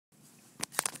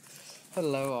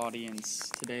Hello audience,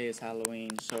 today is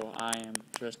Halloween, so I am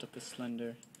dressed up as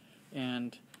Slender,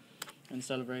 and in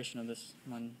celebration of this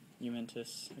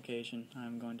monumentous occasion, I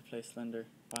am going to play Slender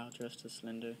while dressed as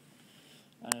Slender.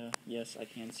 Yes, I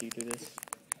can see through this,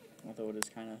 although it is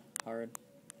kind of hard.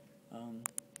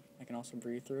 I can also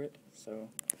breathe through it, so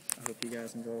I hope you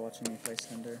guys enjoy watching me play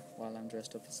Slender while I'm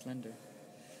dressed up as Slender.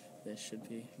 This should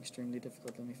be extremely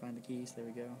difficult. Let me find the keys, there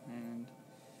we go, and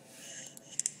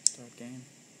start game.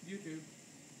 YouTube.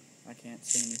 I can't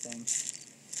see anything.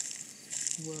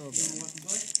 Well then. You wanna watch me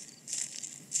play?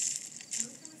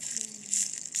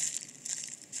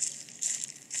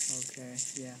 Okay,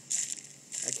 yeah.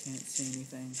 I can't see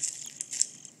anything.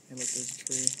 Hey look, there's a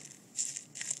tree.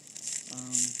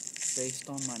 Based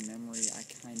on my memory, I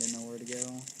kinda know where to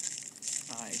go.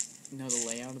 I know the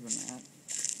layout of the map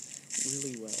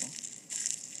really well.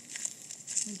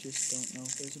 I just don't know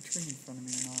if there's a tree in front of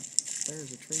me or not. There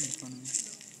is a tree in front of me.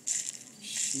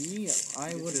 She,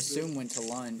 I would assume, went to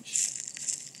lunch.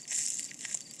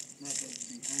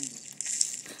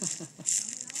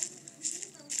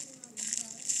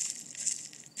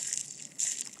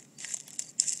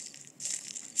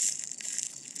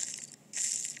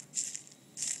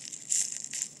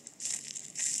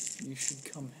 You should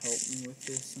come help me with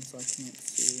this since I can't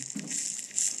see,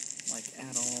 like,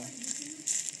 at all.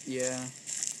 Yeah.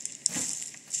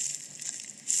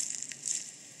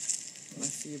 I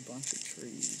see a bunch of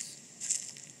trees.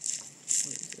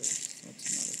 What is this? That's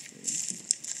another tree.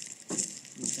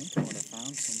 You'd think I would have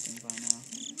found something by now.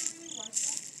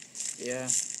 Yeah.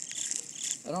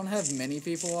 I don't have many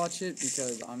people watch it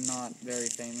because I'm not very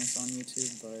famous on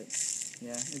YouTube, but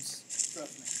yeah, it's...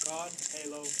 Trust me. God,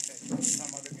 Halo,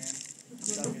 some other game.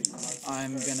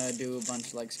 I'm gonna do a bunch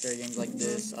of like scary games like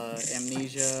this,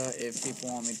 Amnesia, if people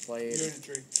want me to play it. You're in a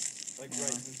tree. Like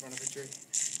right in front of a tree.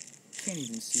 Can't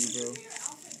even see, bro.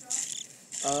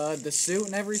 The suit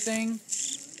and everything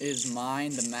is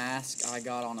mine. The mask I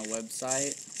got on a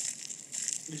website.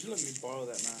 You should let me borrow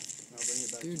that mask. I'll bring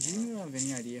it back. Dude, do you have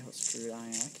any idea how screwed I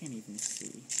am? I can't even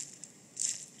see.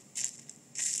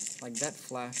 Like, that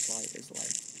flashlight is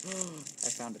like... I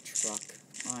found a truck.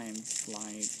 I am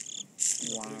like...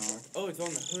 Wow. Oh, it's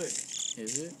on the hood.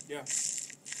 Is it? Yeah.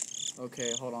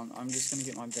 Okay, hold on. I'm just gonna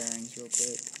get my bearings real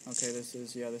quick. Okay, this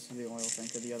is the oil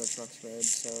tanker. The other truck's red,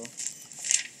 so...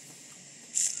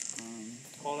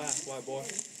 All ass, white boy.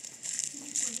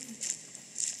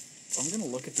 I'm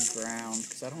gonna look at the ground,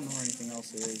 because I don't know where anything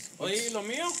else is. Oye, lo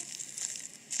mío?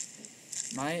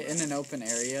 Am I in an open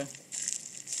area?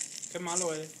 Qué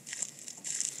malo eres.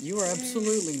 You are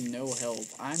absolutely no help.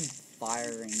 I'm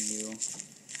firing you.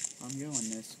 I'm going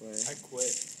this way. I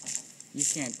quit. You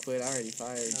can't quit. I already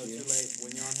fired No, you. too late.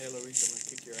 When you're on Halo Reach, I'm gonna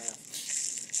kick your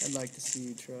ass. I'd like to see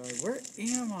you try. Where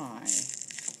am I?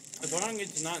 As long as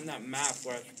it's not in that map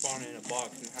where I spawn in a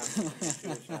box and have to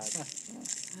commit suicide.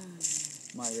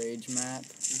 My rage map.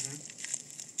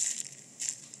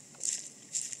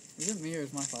 Is it me or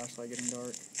is my flashlight getting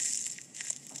dark?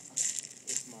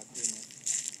 It's my penis.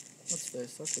 What's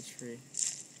this? That's a tree.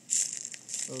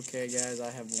 Okay, guys, I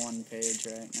have one page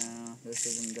right now. This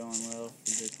isn't going well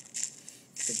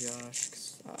for Josh.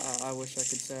 'Cause I wish I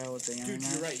could say I was the internet. Dude,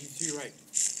 to your right. He's to your right.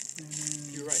 To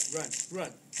your right. Run.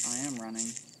 Run. I am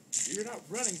running. You're not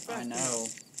running fast I know.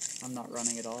 enough. I'm not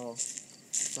running at all.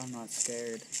 'Cause I'm not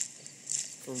scared.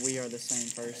 For we are the same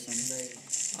person.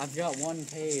 I've got one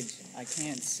page. I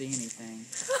can't see anything.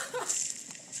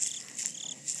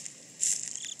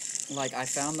 Like, I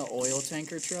found the oil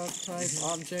tanker truck type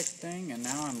object thing, and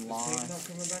now I'm lost. Not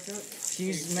coming back up?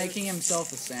 He's making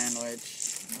himself a sandwich.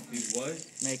 He's what?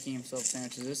 Making himself a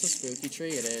sandwich. Is this a spooky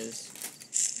tree? It is.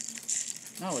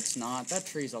 No, it's not. That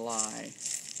tree's a lie.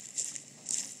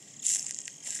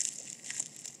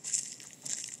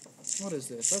 What is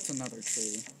this? That's another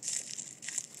tree.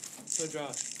 So,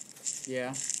 Josh.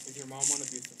 Yeah. Is your mom one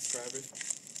of your subscribers?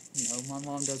 No, my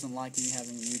mom doesn't like me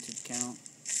having a YouTube account.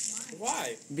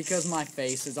 Why? Because my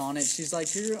face is on it. She's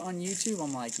like, you're on YouTube?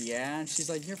 I'm like, yeah. And she's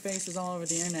like, your face is all over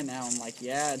the internet now. I'm like,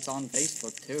 yeah, it's on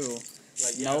Facebook too.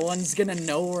 Like, yeah. No one's gonna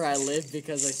know where I live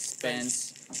because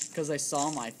I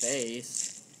saw my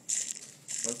face.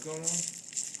 What's going on?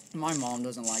 My mom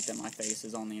doesn't like that my face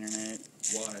is on the internet.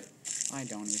 Why? I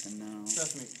don't even know.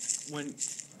 Trust me, when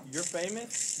you're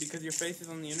famous because your face is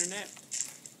on the internet,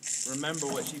 remember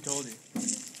what she told you.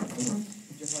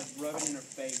 Just like rub it in her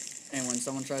face. And when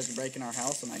someone tries to break in our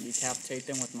house and I decapitate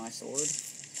them with my sword,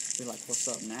 be like, what's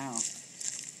up now?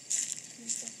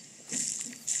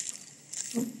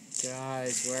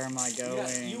 Guys, where am I going?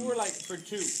 Yeah, you were like for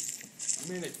 2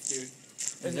 minutes, dude.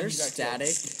 Is there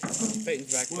static?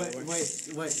 Peyton's back.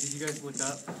 Wait, did you guys look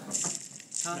up?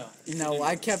 Huh? No,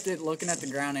 I kept it looking at the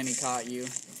ground and he caught you.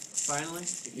 Finally?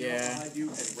 Yeah. Behind you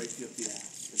and right you up the ass.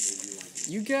 And then you like it.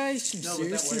 You guys should No, but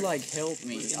that seriously works. like help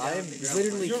me. Looking down I at the ground.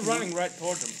 literally You're can't- running right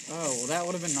towards him. Oh, well, that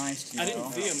would have been nice to know. I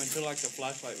didn't see him until like the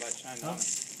flashlight light shined on him.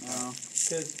 Oh.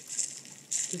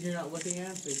 Because you're not looking at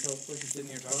him, so you tell us what you're Sitting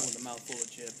here talking with a mouthful of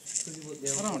chips.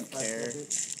 I don't care.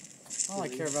 All I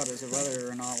care about is whether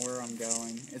or not where I'm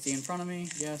going. Is he in front of me?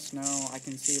 Yes, no. I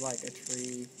can see like a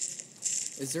tree.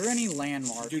 Is there any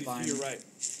landmark Dude, by he's to me? your right.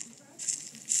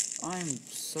 I'm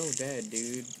so dead,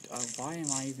 dude. Why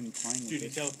am I even playing Dude, he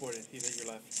with this? teleported. He's at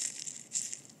your left.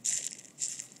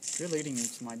 If you're leading me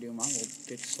to my doom, I will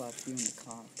bitch slap you in the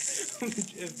cock.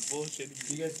 It's bullshit.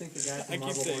 Do you guys think the guy I from keep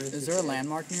Marble saying- Hornets Is there a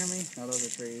landmark near me? No, those are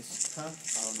trees. Huh?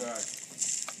 Oh, no.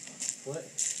 What?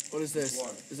 What is this?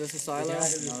 What? Is this a silo? guy No, who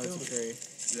was it's a tree.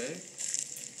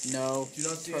 Jay? No, Do you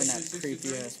not see turn that X363? creepy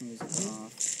ass music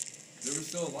off. They were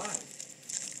still alive.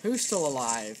 Who's still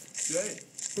alive? Jay.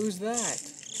 Who's that?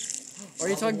 Are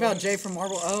you talking about Jay from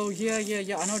Marvel? Oh, yeah. I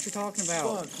know what you're talking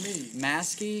about. Fuck me.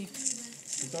 Masky?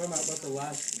 I'm talking about what the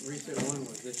last recent one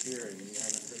was this year, and you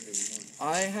haven't heard anymore.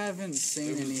 I haven't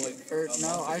seen It was any. like Or, a no,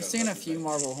 month I've ago, seen a that's the few thing.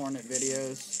 Marvel Hornet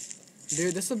videos.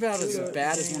 Dude, this is about as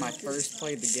bad as when I first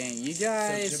played the game. You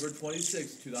guys, September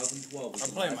 26, 2012. was I'm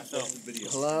the playing last myself. posted video.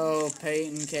 hello,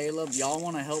 Peyton, Caleb. Y'all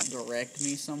want to help direct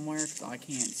me somewhere? Because I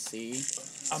can't see.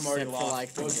 I'm already Except for, lost.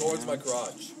 like, Go the towards my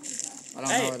ground. garage. I don't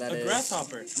Hey, know where that a is.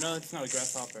 grasshopper. No, it's not a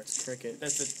grasshopper. It's cricket.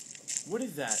 That's a... What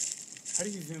is that? How do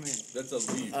you zoom in? That's a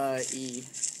leaf. E.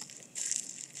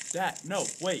 That. No,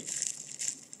 wait.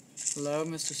 Hello,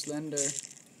 Mr. Slender.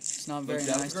 It's not very Look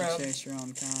down nice the to ground. chase your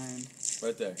own kind.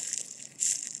 Right there.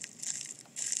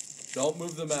 Don't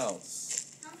move the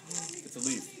mouse. It's a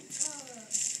leaf.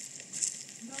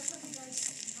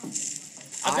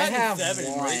 I've I gotten have 7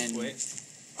 in Rage one. Quit.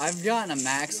 I've gotten a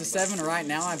max of 7 right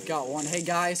now. I've got 1. Hey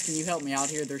guys, can you help me out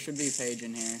here? There should be a page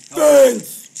in here.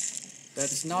 Fence!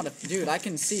 That's not a dude. I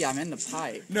can see. I'm in the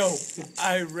pipe, No,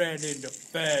 I ran into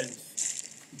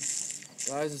fence.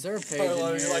 guys. Is there a page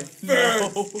Tyler, in you're here? like, No.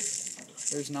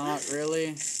 There's not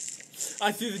really.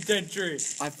 I see the dead tree.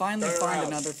 I finally Turn find around.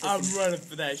 another I'm freaking. running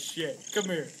for that shit. Come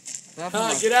here. That Ah,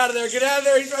 one- get out of there, get out of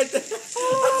there, he's right there.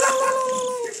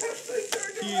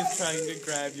 He is trying to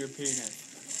grab your penis.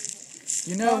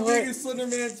 You know How big what? is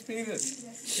Slenderman's penis?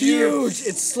 Huge.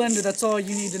 It's slender. That's all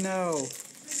you need to know.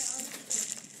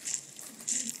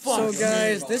 So Fuck.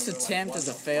 guys, this attempt is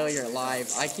a failure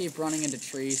live. I keep running into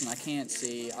trees and I can't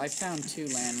see. I found 2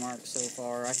 landmarks so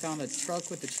far. I found a truck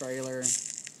with a trailer.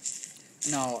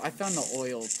 No, I found the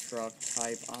oil truck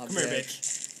type object. Come here,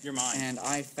 bitch. You're mine. And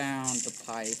I found the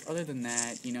pipe. Other than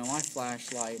that, you know, my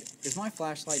flashlight. Is my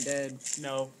flashlight dead?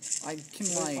 No. I can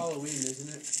It's like. Halloween, isn't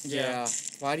it? Yeah.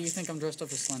 Why do you think I'm dressed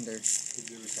up as Slender? Because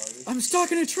you're retarded. I'm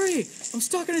stuck in a tree! I'm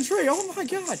stuck in a tree! Oh my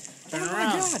god! Turn oh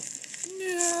around. my god!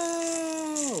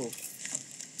 No!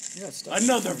 You got stuck in a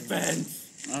Another tree.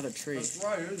 fence. Another tree. That's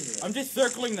right, isn't it? I'm just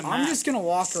circling the map. I'm just gonna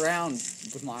walk around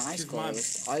with my eyes Just my closed.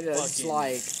 It's fucking-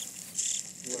 like,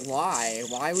 why?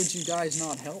 Why would you guys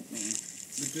not help me?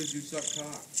 Because you suck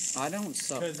cock. I don't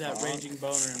suck. Because that cock. raging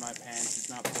boner in my pants is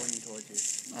not pointing towards you.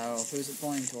 Oh, who's it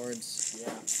pointing towards? Yeah.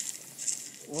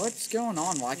 What's going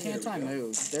on? Why can't There I we go.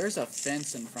 move? There's a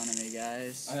fence in front of me,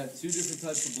 guys. I have 2 different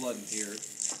types of blood in here.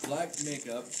 Black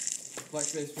makeup, black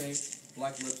face paint,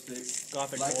 black lipstick,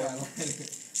 Gothic black whore.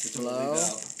 eyeliner, which Hello? I'll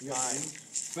leave out. Hi.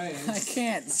 Fans, I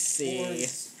can't see.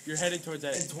 horns, You're headed towards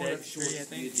that and torn dead up tree, shorts I to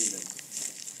be a think. demon.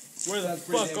 Where the That's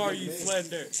pretty fuck damn are good you, to me.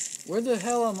 Slender? Where the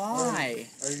hell am I?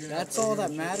 Are you gonna That's are you all gonna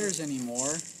that check matters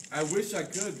anymore. I wish I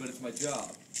could, but it's my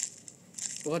job.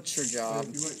 What's your it? job?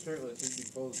 If you went shirtless, you'd be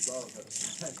full of balls.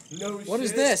 No What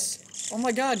is this? Oh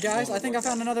my god, guys, I think I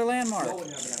found another landmark. Y'all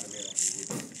wouldn't happen to have a mirror on you, would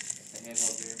you? A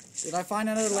handheld mirror? Did I find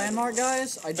another landmark,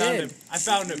 guys? I Found did. him. I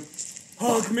found him.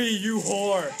 Hug me, you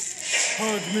whore.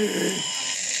 Hug me.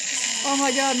 Oh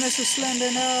my god, Mr. Slender,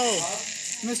 no.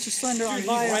 Mr. Slender, Dude, I'm he's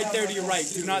by. right there to your right.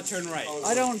 Do not turn right.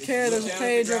 I don't care, there's a Look down at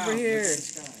page the over ground. here.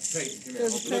 Peyton, come here.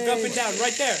 There's Open a it. Look up and down.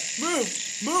 Right there. Move.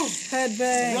 Move.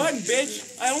 Headbang. Run,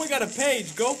 bitch. I only got a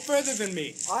page. Go further than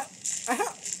me. What?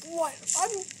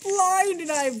 I'm blind and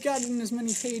I've gotten as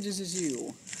many pages as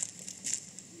you.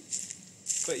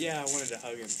 But yeah, I wanted to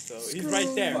hug him. So he's right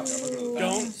there.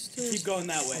 Don't keep going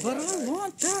that way. But I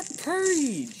want that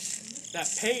page. That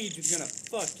page is gonna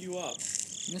fuck you up.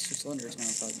 Mr. Slender is gonna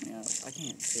fuck me up. I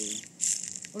can't see.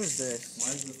 What is this?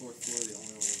 Why is the 4th floor the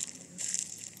only one?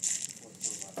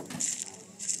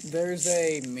 There's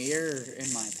a mirror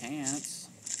in my pants.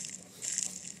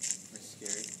 That's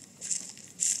scary.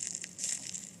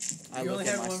 I You look only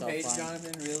at have one myself page, fine.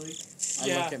 Jonathan? Really? I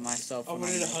Yeah, look at myself I when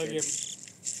wanted to I'm hug naked. him.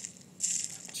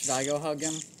 Should I go hug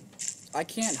him? I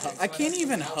can't. I can't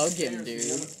even hug him, dude.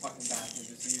 We'll be back.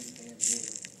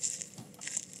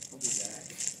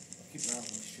 Keep around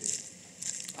this shit.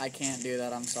 I can't do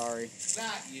that. I'm sorry.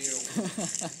 Not you.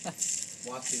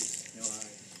 Watch this. No eye.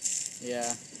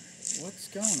 Yeah. What's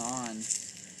going on?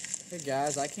 Hey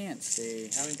guys, I can't see.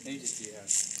 How many pages do you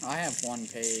have? I have 1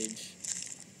 page.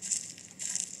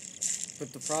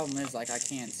 But the problem is, like, I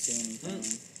can't see anything.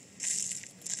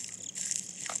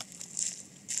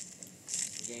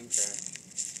 Game track.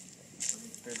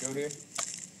 Here, go here.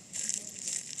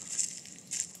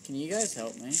 Can you guys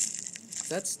help me? Is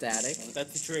that static?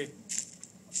 That's the tree.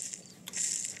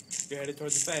 You're headed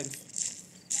towards the fence.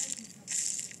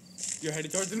 You're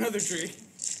headed towards another tree.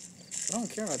 I don't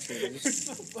care about trees. You're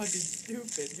so fucking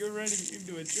stupid. You're running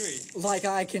into a tree. Like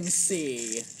I can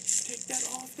see. Take that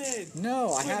off then.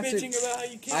 No, I Quit have bitching to. about how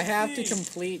you can't I have see. to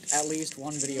complete at least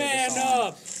 1 video. Man of this song.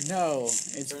 up. No,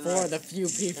 it's Turn for right. the few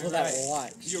people Turn that right. will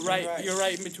watch. You're Turn right. right. You're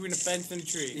right in between a fence and a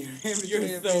tree. You're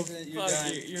You're so done. You're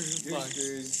fucked. You're fucked.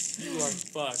 screwed. You are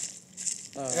fucked.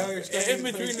 Hell, you're stuck In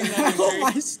between the another How am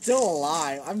I tree. still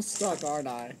alive? I'm stuck, aren't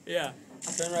I? Yeah.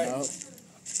 Turn right. Nope.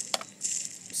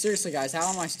 Seriously, guys, how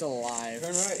am I still alive?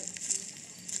 Turn right. Is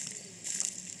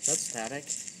that static?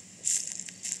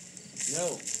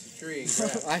 No, it's a tree.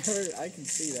 Crap. I can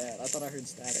see that. I thought I heard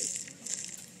static.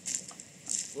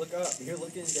 Look up. You're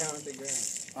looking down at the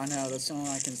ground. I know, that's the only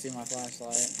way I can see my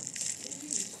flashlight.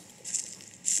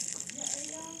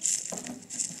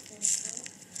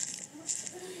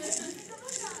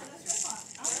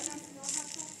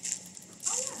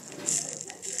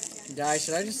 Guys,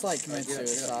 should I just like commit Yeah, yeah. Did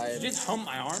suicide? you just hump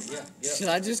my arm? Yeah, yeah. Should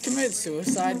I just commit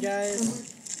suicide, guys?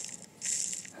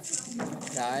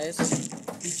 Guys?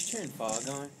 Did you turn fog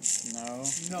on? No.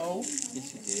 No.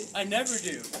 Yes, you did. I never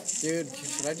do. Dude,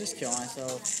 should I just kill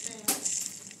myself?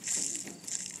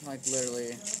 Like,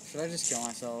 literally. Should I just kill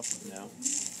myself? No.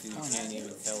 You Oh, can't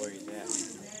even tell where he's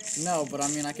at. No, but I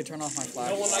mean, I could turn off my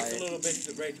No one likes a flashlight. little bitch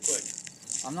that rage quit.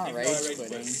 I'm not Even though I rage rage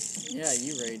quitting. quit. Yeah,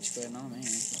 you rage quit, not me.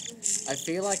 I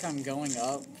feel like I'm going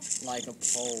up like a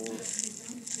pole.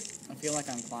 I feel like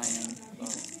I'm climbing.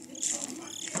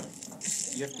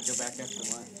 You have to go back after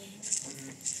lunch.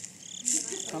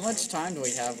 How much time do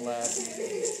we have left?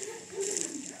 It's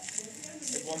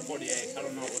 1:48. I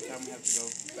don't know what time we have to go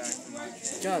back from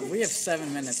lunch. God, we have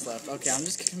 7 minutes left. Okay, I'm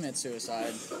just gonna commit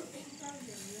suicide.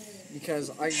 Because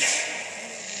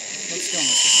Let's go,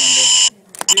 Mr. Slender.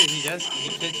 Dude, he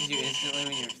catches you instantly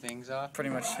when your thing's off. Pretty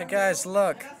much. Hey guys,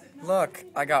 look. Look,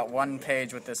 I got 1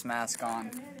 page with this mask on.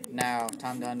 Now,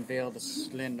 time to unveil the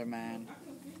Slenderman.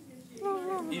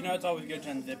 You know it's always good to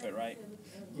unzip it, right?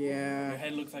 Your Yeah,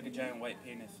 head looks like a giant white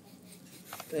penis.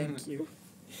 thank you.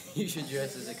 You should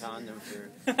dress as a condom for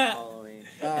Halloween.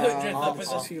 Dress up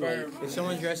it's as a too late. sperm. If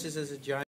someone dresses as a giant